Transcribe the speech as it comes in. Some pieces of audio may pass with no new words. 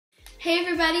Hey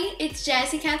everybody, it's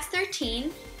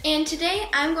JazzyCats13, and today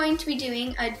I'm going to be doing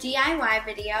a DIY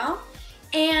video,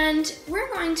 and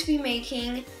we're going to be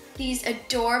making these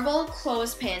adorable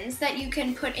clothespins that you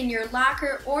can put in your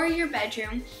locker or your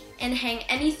bedroom and hang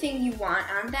anything you want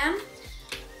on them.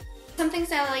 Some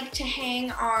things I like to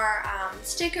hang are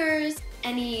stickers,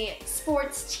 any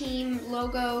sports team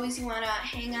logos you want to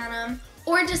hang on them,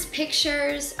 or just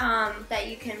pictures that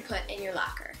you can put in your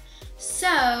locker.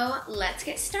 So let's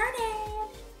get started.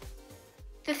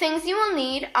 The things you will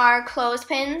need are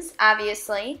clothespins,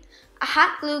 obviously, a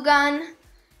hot glue gun.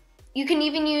 You can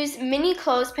even use mini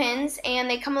clothespins, and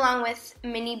they come along with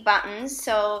mini buttons,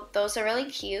 so those are really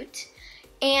cute.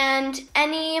 And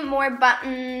any more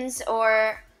buttons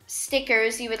or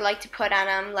stickers you would like to put on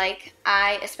them, like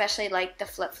I especially like the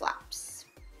flip-flops.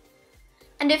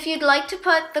 And if you'd like to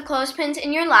put the clothespins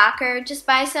in your locker, just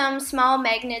buy some small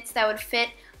magnets that would fit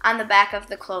on the back of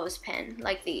the clothespin,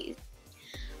 like these.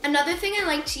 Another thing I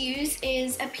like to use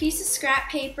is a piece of scrap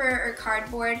paper or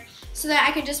cardboard so that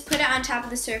I can just put it on top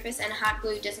of the surface and hot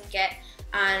glue doesn't get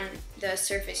on the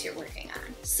surface you're working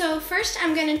on. So first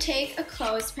I'm going to take a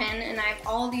clothespin, and I have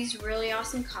all these really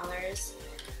awesome colors,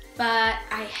 but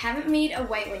I haven't made a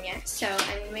white one yet, so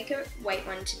I'm going to make a white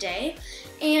one today.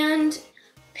 And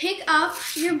pick up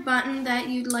your button that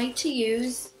you'd like to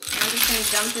use. I'm just going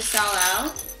to dump this all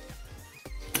out,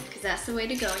 because that's the way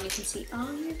to go, and you can see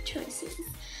all your choices.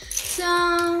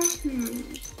 So,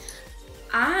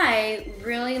 I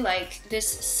really like this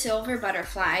silver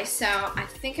butterfly, so I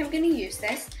think I'm going to use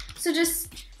this. So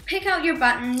just pick out your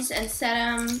buttons and set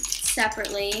them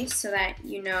separately so that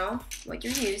you know what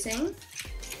you're using.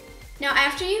 Now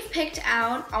after you've picked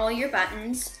out all your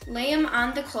buttons, lay them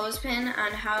on the clothespin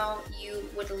on how you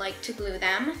would like to glue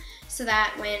them so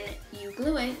that when you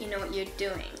glue it, you know what you're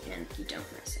doing and you don't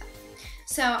mess up.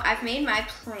 So I've made my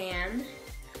plan,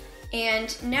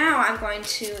 and now I'm going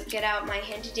to get out my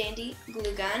handy dandy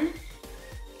glue gun,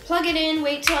 plug it in,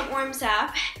 wait till it warms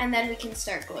up, and then we can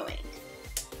start gluing.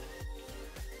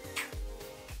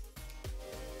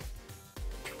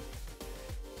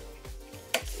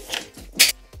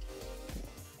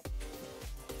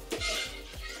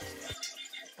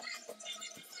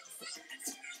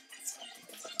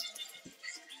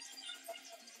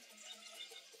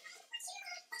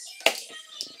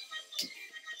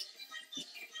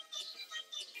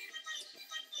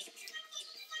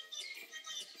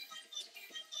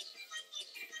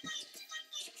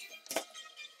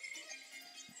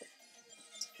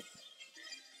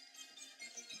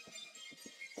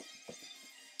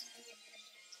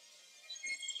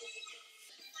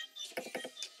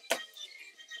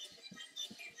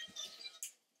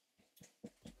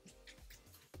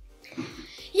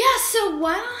 Yeah, so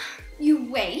while you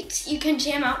wait, you can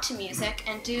jam out to music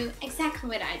and do exactly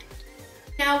what I did.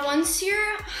 Now once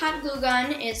your hot glue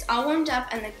gun is all warmed up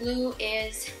and the glue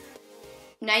is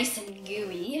nice and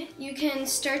gooey, you can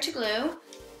start to glue.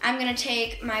 I'm going to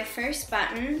take my first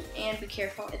button, and be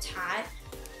careful, it's hot,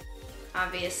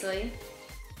 obviously,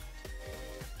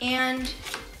 and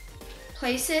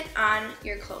place it on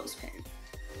your clothespin,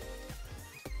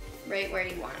 right where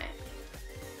you want it.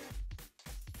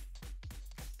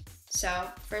 So,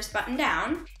 first button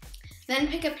down, then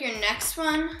pick up your next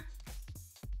one,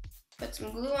 put some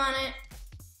glue on it,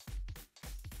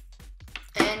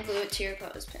 and glue it to your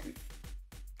clothespin.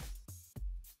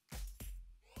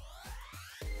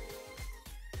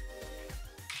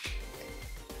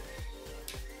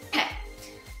 Okay,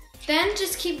 then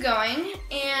just keep going,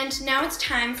 and now it's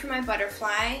time for my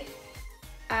butterfly.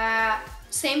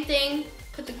 Same thing,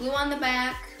 put the glue on the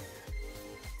back.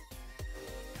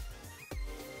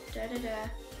 Da-da-da.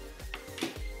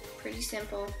 Pretty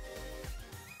simple.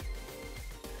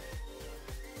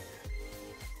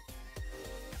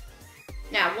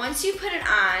 Now, once you put it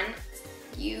on,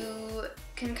 you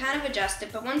can kind of adjust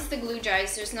it, but once the glue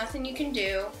dries, there's nothing you can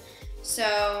do.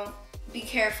 So be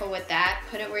careful with that.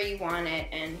 Put it where you want it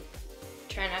and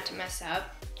try not to mess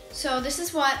up. So this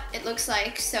is what it looks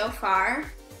like so far,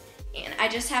 and I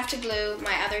just have to glue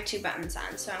my other two buttons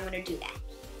on, so I'm going to do that.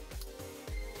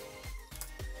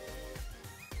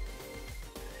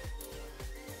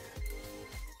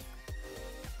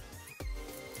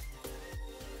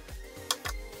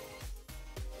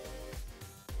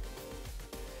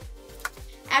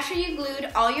 After you glued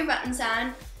all your buttons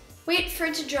on, wait for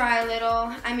it to dry a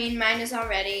little. I mean, mine is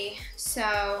already,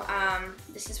 so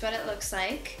this is what it looks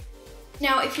like.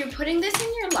 Now, if you're putting this in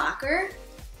your locker,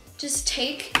 just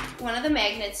take one of the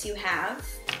magnets you have.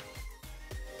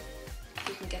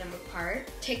 You can get them apart.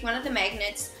 Take one of the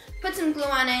magnets, put some glue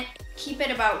on it, keep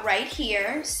it about right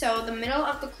here, so the middle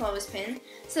of the clothespin,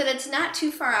 so that it's not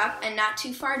too far up and not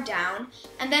too far down,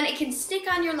 and then it can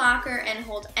stick on your locker and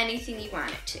hold anything you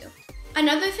want it to.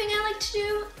 Another thing I like to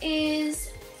do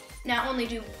is not only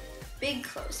do big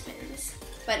clothespins,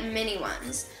 but mini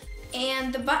ones.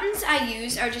 And the buttons I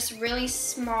use are just really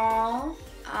small,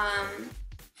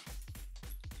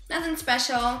 nothing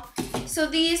special. So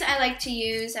these I like to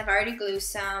use, I've already glued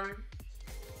some.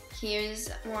 Here's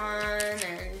one,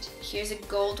 and here's a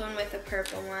gold one with a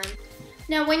purple one.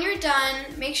 Now when you're done,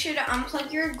 make sure to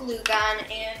unplug your glue gun,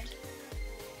 and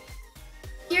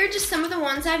here are just some of the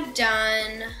ones I've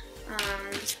done.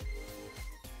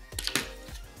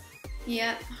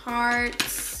 Yep,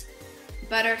 hearts,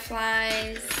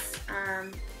 butterflies,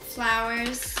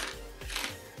 flowers,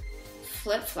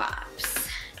 flip-flops.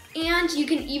 And you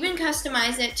can even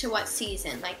customize it to what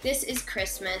season. Like this is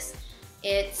Christmas.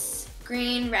 It's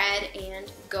green, red,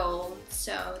 and gold.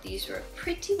 So these work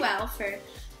pretty well for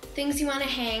things you want to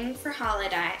hang for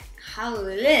holidays.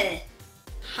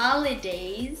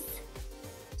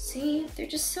 See, they're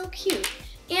just so cute.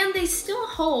 And they still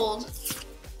hold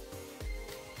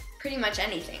pretty much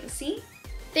anything, see?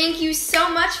 Thank you so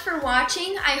much for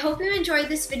watching. I hope you enjoyed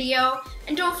this video.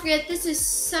 And don't forget, this is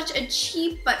such a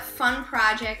cheap but fun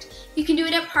project. You can do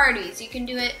it at parties, you can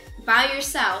do it by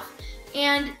yourself,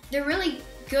 and they're really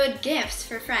good gifts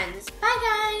for friends.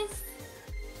 Bye guys!